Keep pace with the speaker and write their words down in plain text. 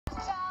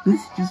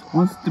This just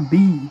wants to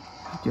be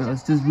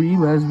just as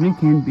real as we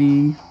can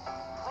be.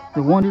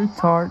 The Wonder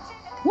Tart.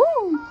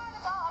 Woo!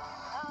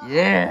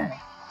 Yeah!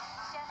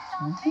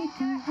 Mr.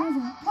 Baker has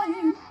a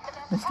plan.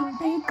 Mr.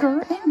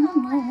 Baker in the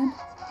land.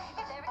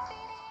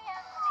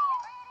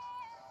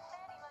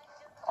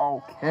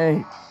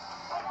 Okay.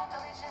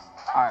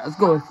 Alright, let's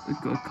go with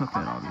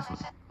Cuphead, obviously.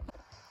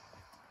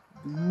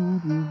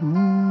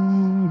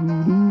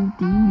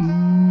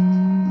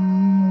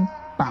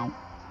 Bow.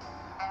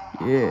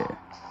 Yeah.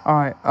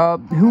 Alright,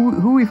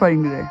 who are we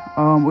fighting today?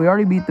 We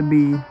already beat the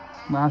bee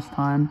last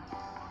time.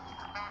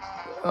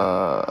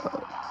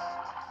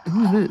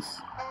 Who's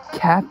this?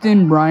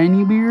 Captain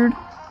Briny Beard?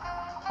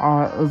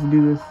 Alright, let's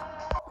do this.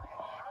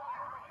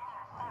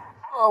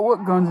 Oh,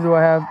 what guns do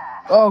I have?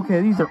 Oh,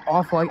 okay, these are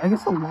awful. I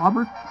guess the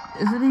lobber,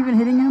 is it even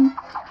hitting him?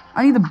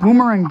 I need the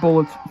boomerang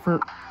bullets for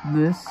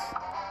this.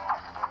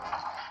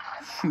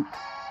 Shoot.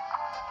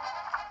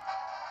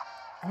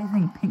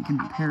 Anything pink can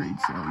be parried,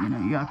 so, you know,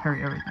 you gotta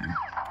parry everything.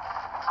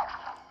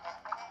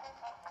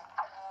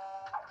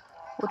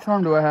 What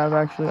charm do I have,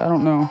 actually? I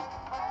don't know.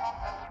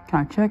 Can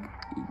I check?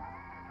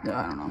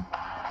 I don't know.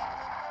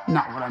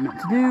 Not what I meant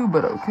to do,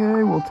 but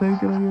okay, we'll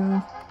take it, I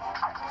guess.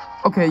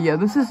 Okay, yeah,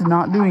 this is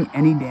not doing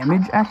any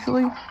damage,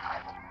 actually.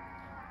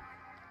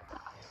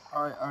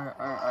 Alright.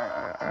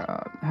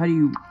 How do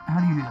you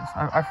do this?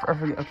 I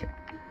forget, okay.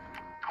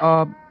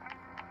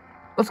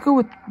 Let's go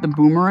with the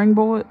boomerang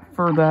bullet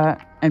for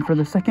that, and for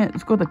the second,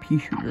 let's go with the pea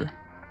shooter.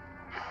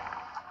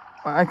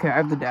 Okay, I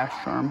have the dash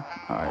charm.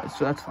 Alright,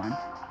 so that's fine.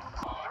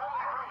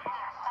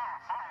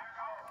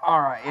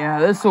 Alright, yeah,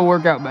 this will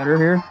work out better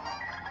here.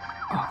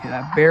 Okay,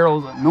 that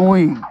barrel's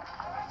annoying.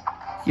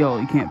 Yo,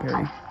 you can't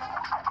parry.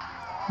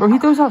 Bro, he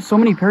throws out so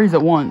many parries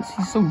at once.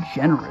 He's so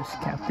generous,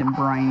 Captain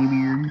Briny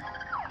Beard.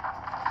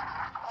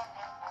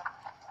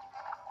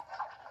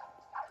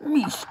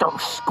 Mr.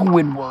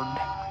 Squidward.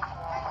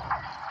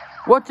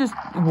 What?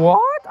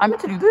 I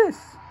meant to do this.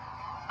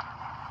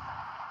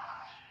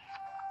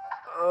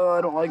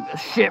 I don't like the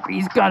ship.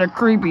 He's kind of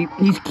creepy.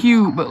 He's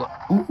cute, but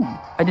ooh,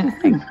 I did a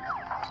thing.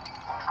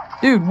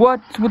 Dude,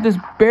 what's with this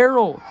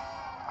barrel?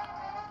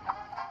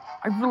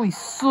 I really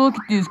suck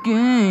at this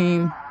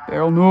game.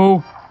 Barrel,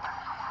 no.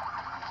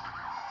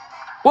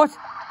 What?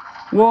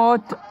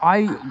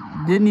 I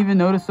didn't even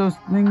notice those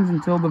things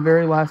until the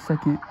very last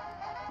second.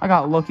 I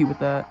got lucky with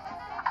that.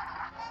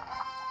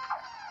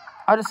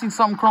 I just see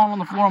something crawling on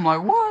the floor. I'm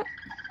like, what?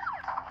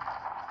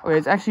 Okay,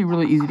 it's actually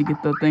really easy to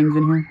get the things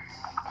in here.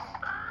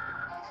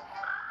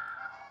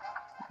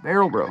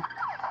 Barrel, bro.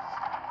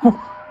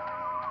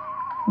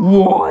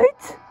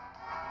 What?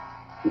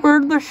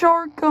 Where'd the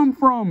shark come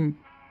from?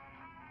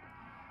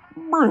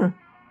 Bruh.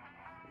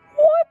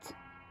 What?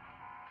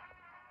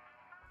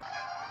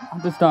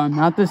 Not this time.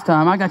 Not this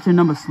time. I got your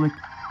number, Slick.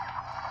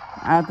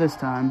 Not this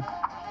time.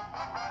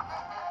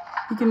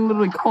 You can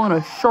literally call in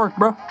a shark,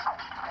 bro.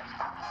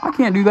 I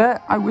can't do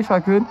that. I wish I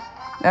could.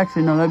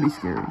 Actually, no, that'd be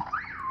scary.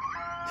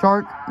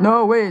 Shark.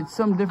 No, wait. It's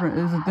something different.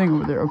 There's a thing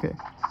over there. Okay.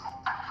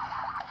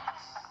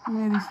 How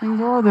many of these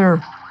things are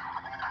there?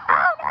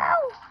 Oh, no.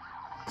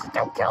 Just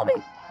don't kill me.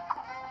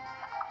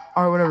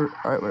 Alright, whatever.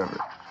 Alright, whatever.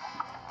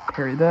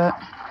 Parry that.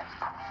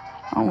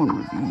 That one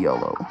was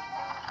yellow.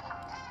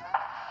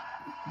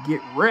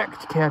 Get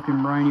wrecked,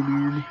 Captain Briny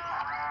Beard.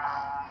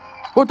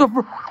 What the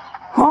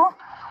huh?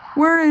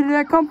 Where did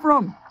that come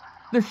from?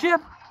 The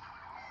ship?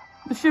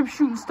 The ship's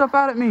shooting stuff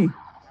out at me.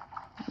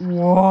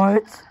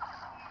 What?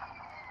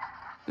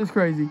 This is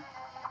crazy.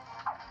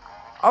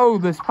 Oh,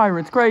 this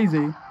pirate's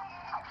crazy.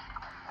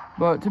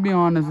 But to be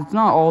honest, it's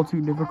not all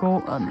too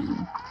difficult. I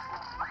mean,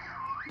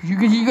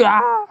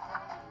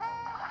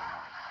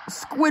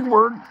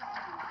 Squidward.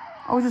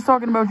 I was just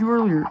talking about you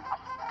earlier.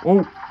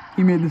 Oh,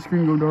 he made the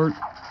screen go dark.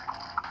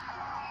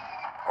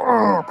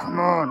 Oh, come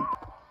on.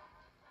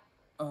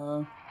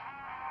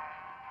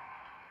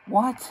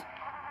 What?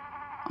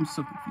 I'm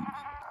so confused.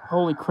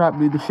 Holy crap,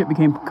 dude, the ship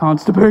became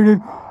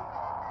constipated.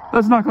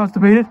 That's not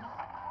constipated.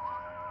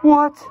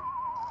 What?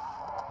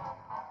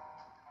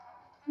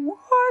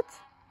 What?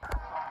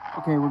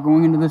 Okay, we're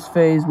going into this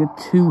phase with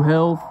 2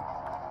 health.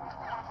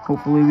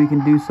 Hopefully we can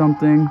do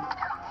something.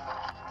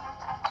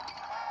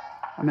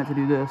 I meant to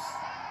do this.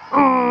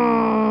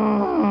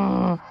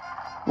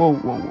 Whoa,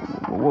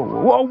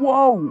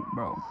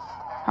 bro.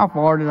 How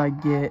far did I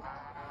get?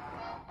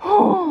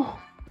 Oh,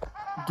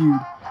 dude,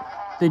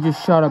 they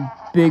just shot a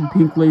big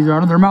pink laser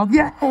out of their mouth.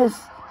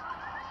 Yes!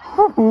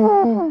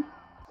 Ooh.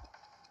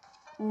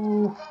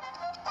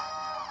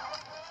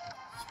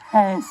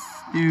 Yes,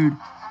 dude.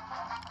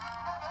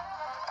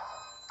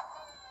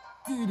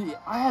 Dude,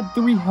 I had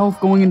 3 health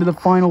going into the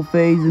final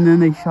phase, and then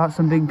they shot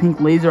some big pink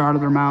laser out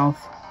of their mouth.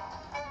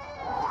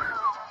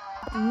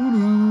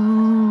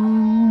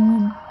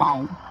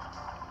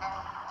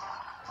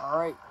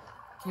 Alright,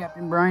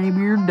 Captain Briny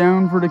Beard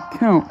down for the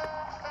count.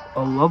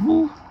 A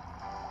level?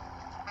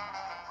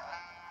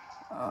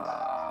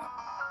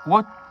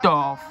 What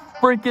the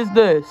frick is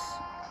this?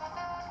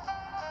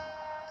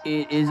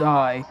 It is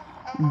I,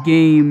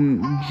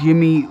 Game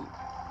Jimmy.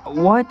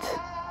 What?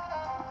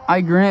 I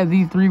grant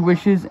thee 3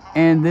 wishes,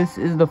 and this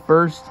is the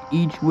first.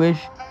 Each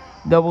wish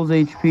doubles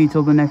HP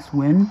till the next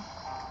win.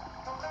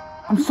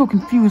 I'm so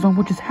confused on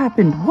what just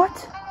happened.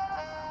 What?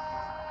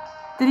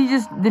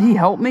 Did he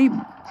help me?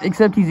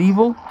 Except he's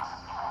evil?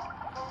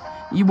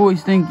 You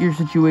boys think your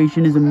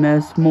situation is a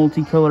mess,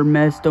 multicolor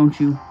mess, don't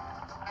you?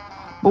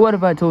 But what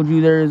if I told you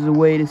there is a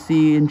way to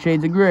see in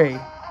shades of gray?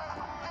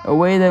 A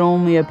way that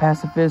only a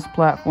pacifist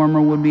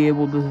platformer would be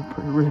able to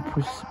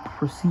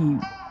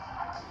perceive.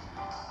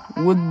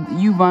 Would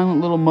you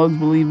violent little mugs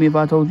believe me if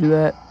I told you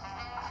that?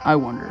 I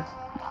wonder.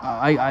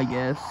 I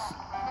guess.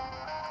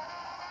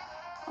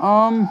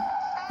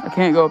 I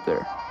can't go up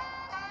there.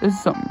 This is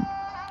something,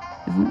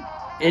 isn't it?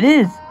 It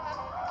is!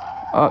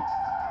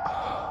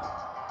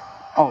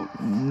 Oh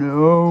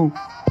no.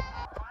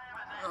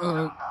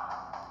 Oh,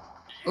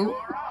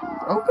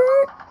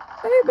 okay.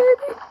 Hey,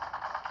 baby.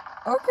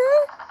 Okay.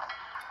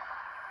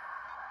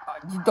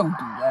 You don't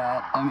do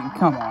that. I mean,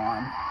 come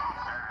on.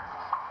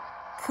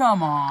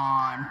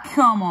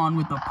 Come on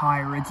with the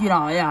pirates. You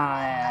know,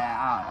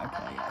 yeah.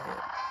 Okay,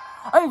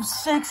 yeah. I have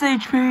 6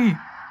 HP.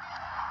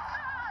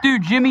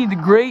 Dude, Jimmy the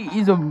Great,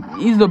 he's a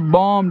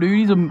bomb,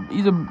 dude.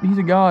 He's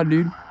a god,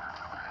 dude.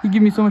 He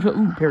give me so much.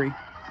 Ooh, parry.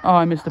 Oh,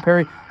 I missed the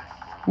parry.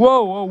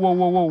 Whoa.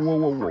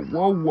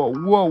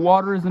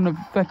 Water isn't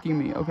affecting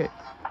me. Okay.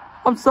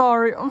 I'm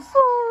sorry. Oh,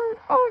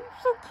 you're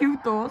so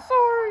cute though. I'm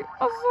sorry.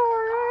 I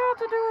have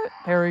to do it.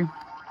 Parry.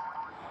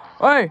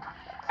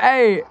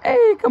 Hey,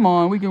 come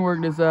on. We can work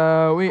this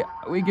out. We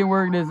can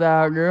work this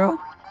out, girl.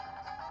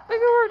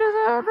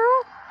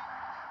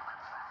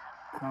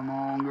 Come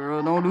on,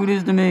 girl. Don't do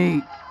this to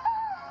me.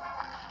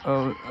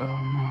 Oh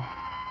no.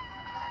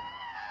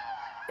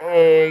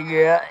 Hey,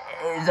 girl.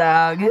 It's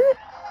all good.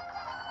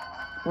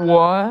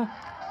 What?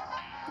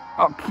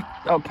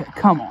 Okay,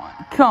 come on.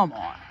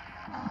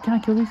 Can I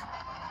kill these?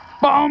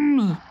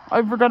 Bombs!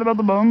 I forgot about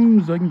the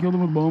bombs. I can kill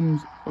them with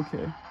bombs.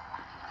 Okay.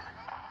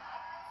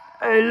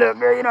 Hey, look,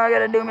 girl, you know I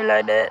gotta do me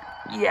like that.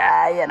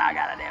 Yeah, you know I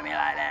gotta do me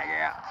like that,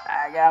 girl.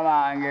 Come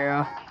on,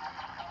 girl.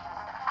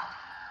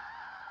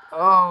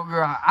 Oh,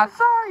 girl. I'm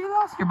sorry you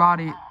lost your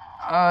body.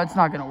 It's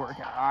not gonna work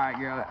out. Alright,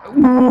 girl.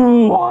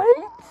 What?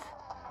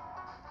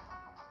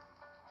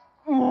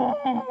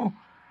 Oh.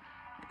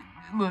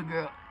 Look,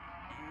 girl.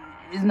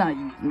 It's not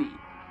you, it's me.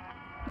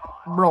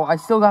 Bro, I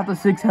still got the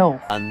 6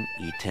 health. An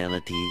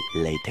eternity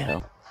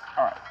later.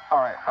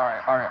 Alright.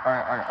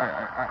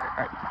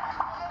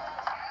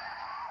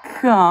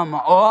 Come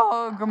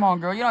on,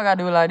 girl. You don't gotta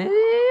do it like this.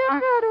 You don't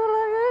gotta do it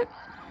like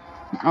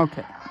that.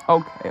 Okay.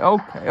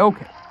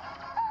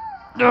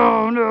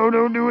 No,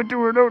 don't do it to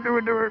her. Don't do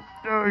it to her.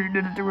 No, you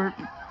did it to her.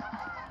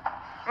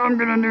 I'm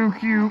gonna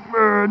nuke you.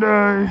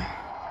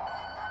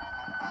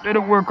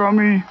 Didn't work on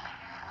me.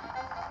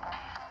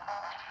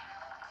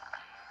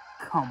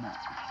 Come on.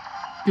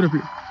 Get up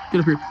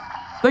here.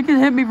 They can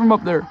hit me from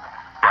up there.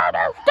 Oh,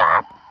 no,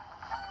 stop!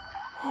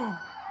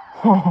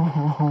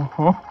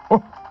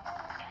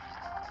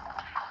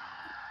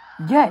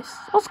 Yes,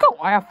 let's go.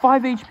 I have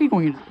 5 HP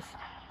going into this.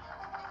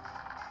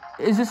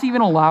 Is this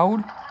even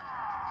allowed?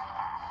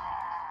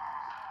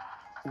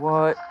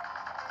 What?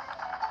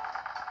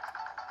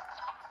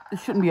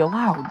 This shouldn't be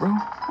allowed, bro.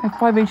 I have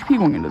 5 HP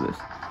going into this.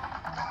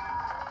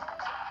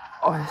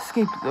 Oh, I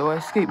escaped, though. I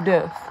escaped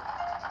death.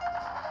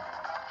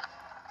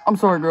 I'm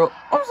sorry, girl.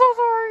 I'm so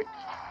sorry.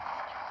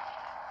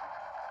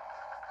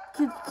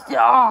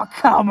 Oh,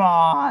 come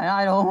on.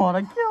 I don't want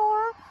to kill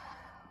her.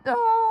 No.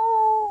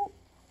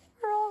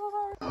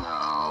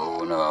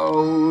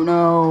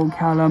 No,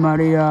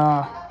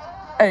 Calamaria.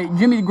 Hey,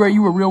 Jimmy the Great,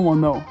 you a real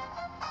one, though.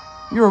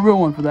 You're a real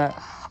one for that.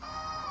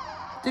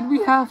 Did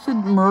we have to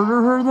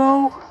murder her,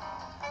 though?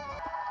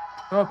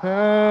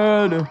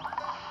 Cuphead.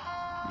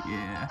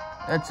 Yeah,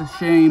 that's a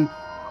shame.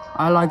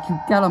 I like you,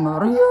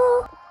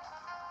 Calamaria.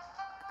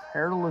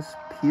 Hairless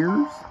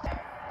Piers?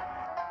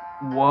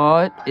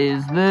 What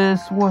is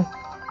this? What?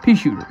 Pea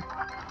shooter.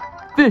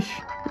 Fish.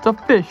 It's a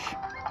fish.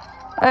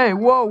 Hey,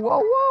 whoa.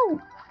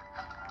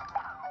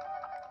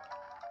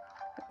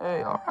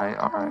 Hey,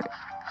 alright.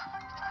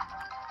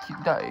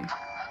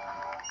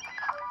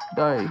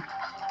 Die.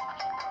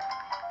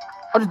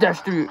 I'll just dash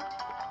through it.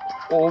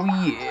 Oh,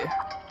 yeah.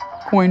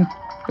 Coin.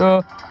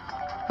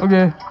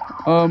 Okay.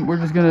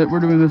 We're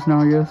doing this now,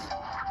 I guess.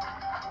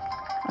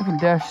 I can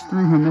dash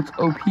through him. That's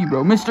OP,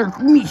 bro. Mr.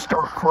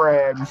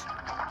 Krabs.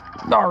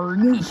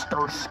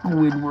 Mr.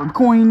 Squidward.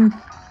 Coin.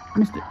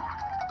 Missed it.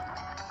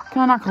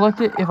 Can I not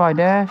collect it if I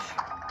dash?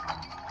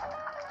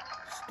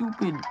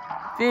 Stupid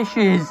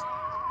fishes.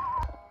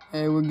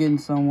 Hey, we're getting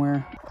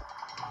somewhere.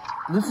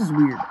 This is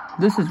weird.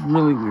 This is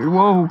really weird.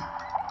 Whoa.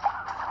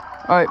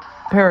 Alright,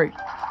 parry.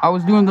 I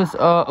was doing this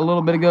a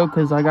little bit ago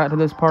because I got to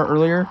this part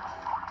earlier.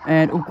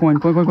 And, oh, coin.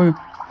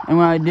 And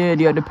when I did,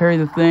 you had to parry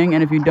the thing.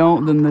 And if you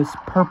don't, then this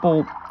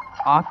purple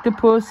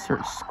octopus or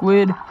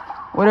squid,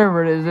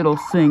 whatever it is, it'll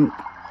sink.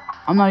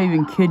 I'm not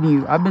even kidding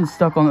you. I've been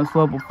stuck on this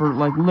level for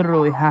like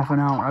literally half an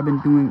hour. I've been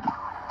doing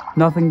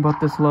nothing but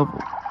this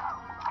level.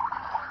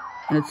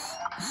 And it's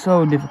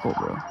so difficult,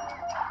 bro.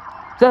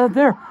 Is that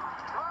there?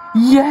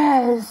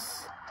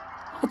 Yes!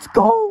 Let's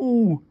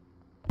go.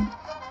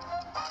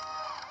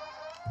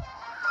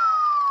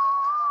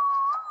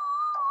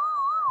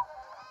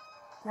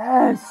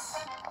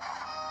 Yes.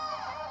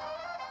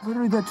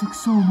 Literally, that took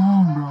so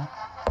long, bro.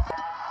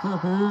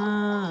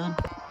 Cuphead.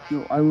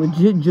 Yo, I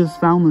legit just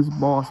found this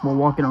boss while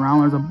walking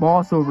around. There's a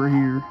boss over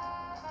here.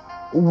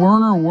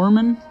 Werner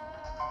Werman.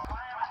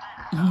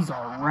 He's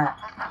a rat.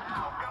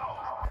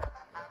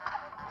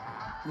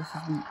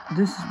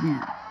 This is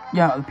weird.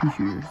 Yeah, the pea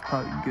shooter is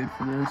probably good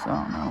for this. I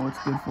don't know what's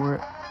good for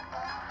it.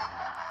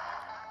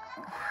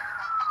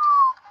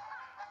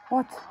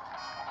 What?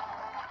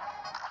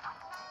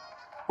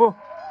 Whoa.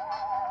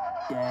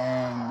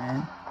 Dang,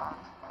 man.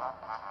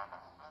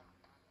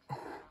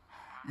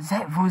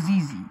 That was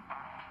easy.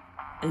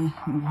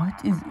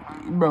 What is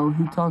it? Bro,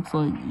 he talks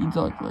like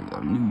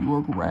a New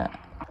York rat.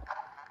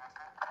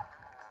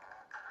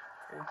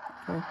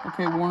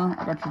 Okay, Warner,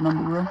 I got your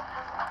number, bro.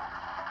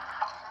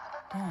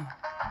 Dang.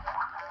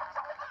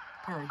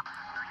 Perry.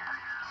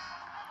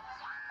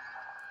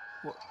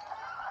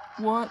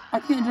 What? I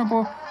can't jump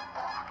off.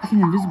 I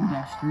can invisible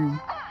dash through.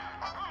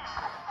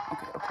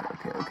 Okay.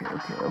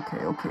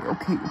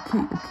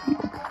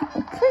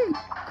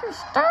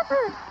 Stop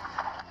it.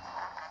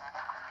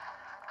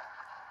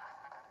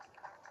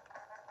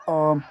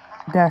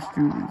 Dash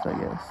through these, I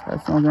guess.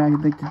 That's the only thing I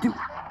can think to do.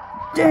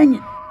 Dang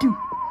it, dude.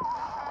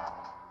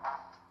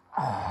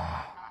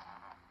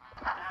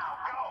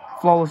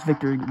 Flawless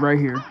victory right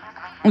here.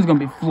 It's gonna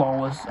be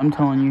flawless, I'm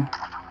telling you.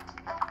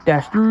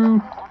 Dash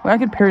through. Well, I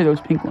could parry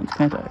those pink ones,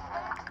 can't I?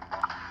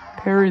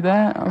 Parry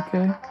that,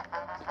 okay.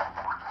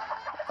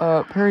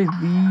 Parry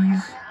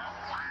these.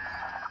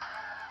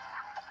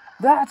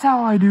 That's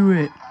how I do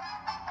it.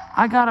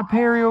 I gotta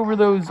parry over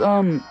those,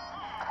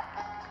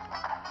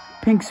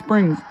 pink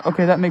springs.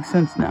 Okay, that makes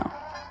sense now.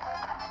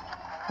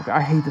 Okay,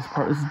 I hate this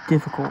part. This is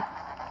difficult.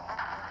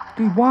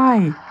 Dude,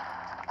 why?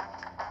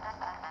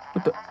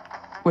 What the?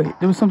 Wait,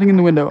 there was something in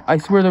the window. I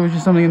swear there was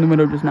just something in the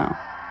window just now.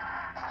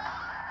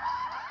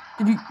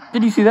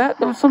 Did you see that?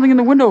 There was something in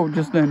the window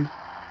just then.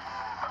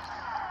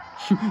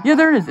 Shoot. Yeah,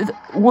 there it is.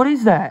 What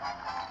is that?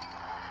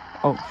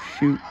 Oh,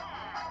 shoot.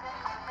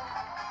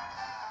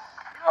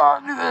 Oh,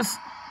 do this.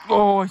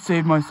 Oh, I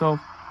saved myself.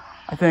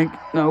 I think.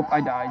 Nope,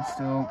 I died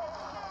still.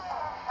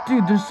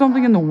 Dude, there's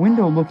something in the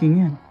window looking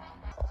in.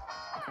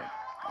 Okay.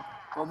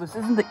 Well, this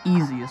isn't the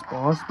easiest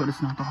boss, but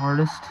it's not the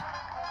hardest.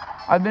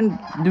 I've been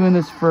doing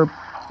this for,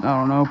 I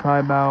don't know,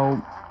 probably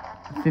about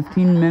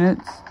 15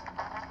 minutes.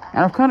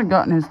 And I've kind of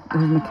gotten his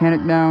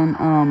mechanic down.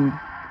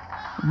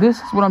 This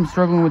is what I'm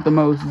struggling with the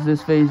most, is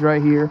this phase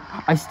right here.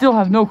 I still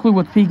have no clue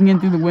what's peeking in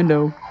through the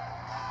window.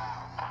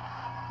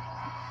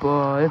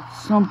 But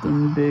it's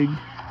something big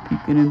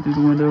peeking in through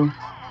the window.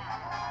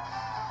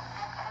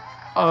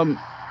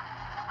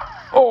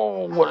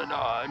 Oh, what a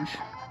dodge.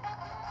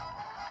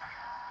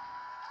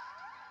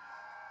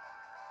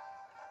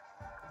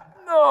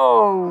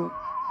 No!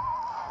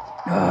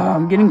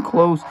 I'm getting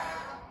close.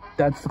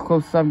 That's the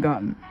closest I've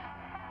gotten.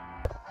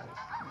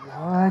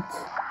 What?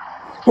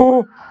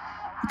 Oh!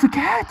 It's a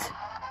cat!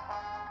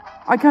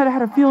 I kind of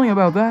had a feeling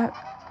about that.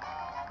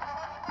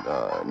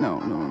 No.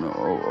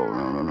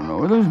 Oh, no.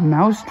 Are those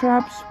mouse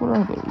traps? What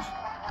are those?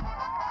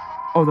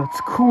 Oh,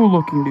 that's cool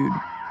looking, dude.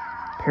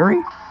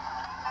 Parry?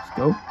 Let's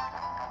go.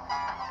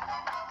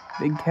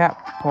 Big cat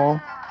paw.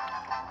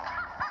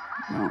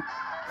 No.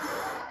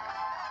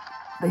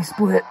 They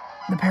split.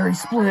 The parry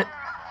split.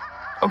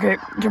 Okay,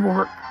 jump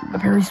over. The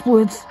parry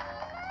splits.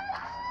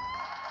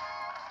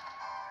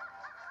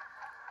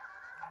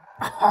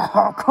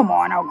 Oh, come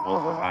on. How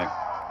close was I?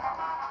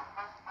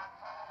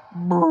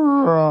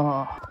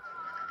 Bruh.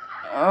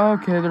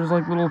 Okay, there's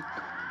like little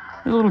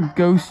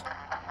ghost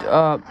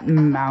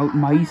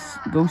mice.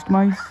 Ghost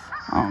mice?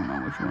 I don't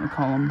know what you want to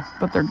call them,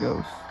 but they're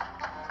ghosts.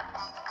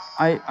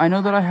 I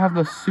know that I have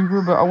the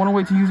super, but I want to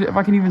wait to use it if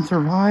I can even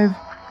survive.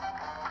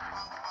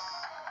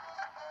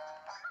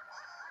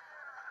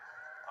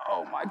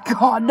 Oh my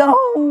god,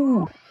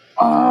 no!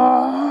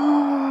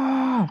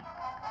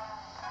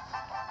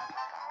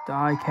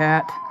 Die,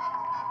 cat.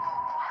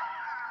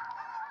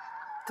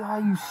 Die,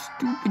 you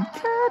stupid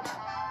cat.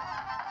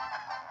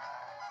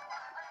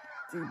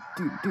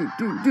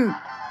 Dude.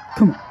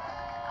 Come on.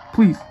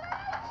 Please.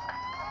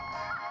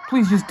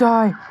 Please just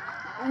die.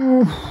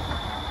 Oof.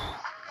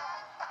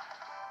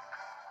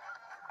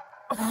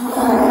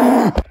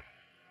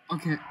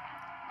 Okay,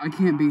 I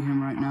can't beat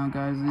him right now,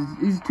 guys.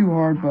 He's too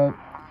hard, but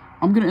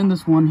I'm gonna end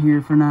this one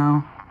here for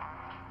now.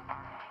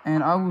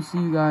 And I will see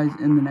you guys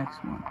in the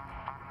next one.